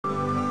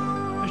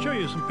show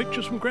you some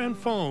pictures from Grand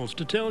Falls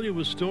to tell you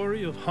a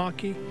story of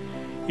hockey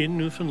in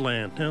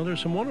Newfoundland. Now,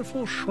 there's some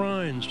wonderful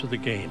shrines to the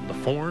game. The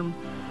Forum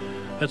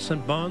at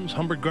St. Bon's,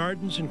 Humber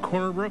Gardens in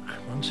Corner Brook,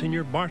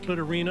 Monsignor Bartlett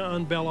Arena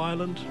on Bell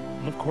Island,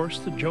 and of course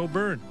the Joe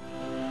Byrne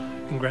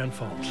in Grand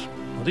Falls.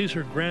 Now, these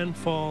are Grand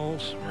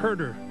Falls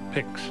herder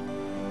pics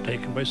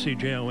taken by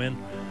CJON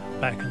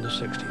back in the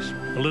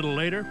 60s. A little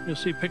later, you'll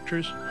see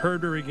pictures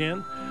herder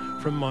again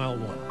from Mile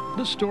 1.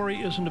 This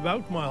story isn't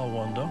about Mile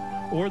 1, though,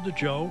 or the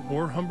Joe,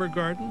 or Humber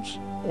Gardens,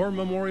 or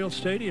Memorial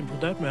Stadium, for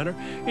that matter.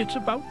 It's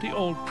about the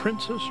old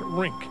Princess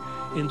Rink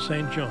in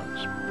St.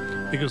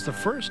 John's, because the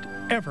first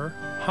ever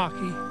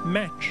hockey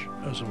match,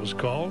 as it was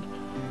called,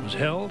 was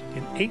held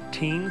in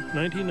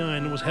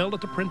 1899. It was held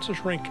at the Princess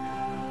Rink.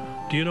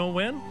 Do you know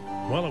when?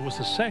 Well, it was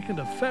the 2nd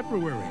of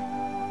February.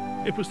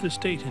 It was this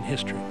date in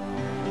history.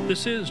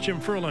 This is Jim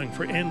Furlang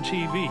for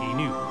NTV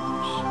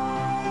News.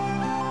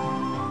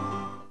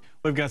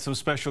 We've got some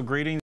special greetings.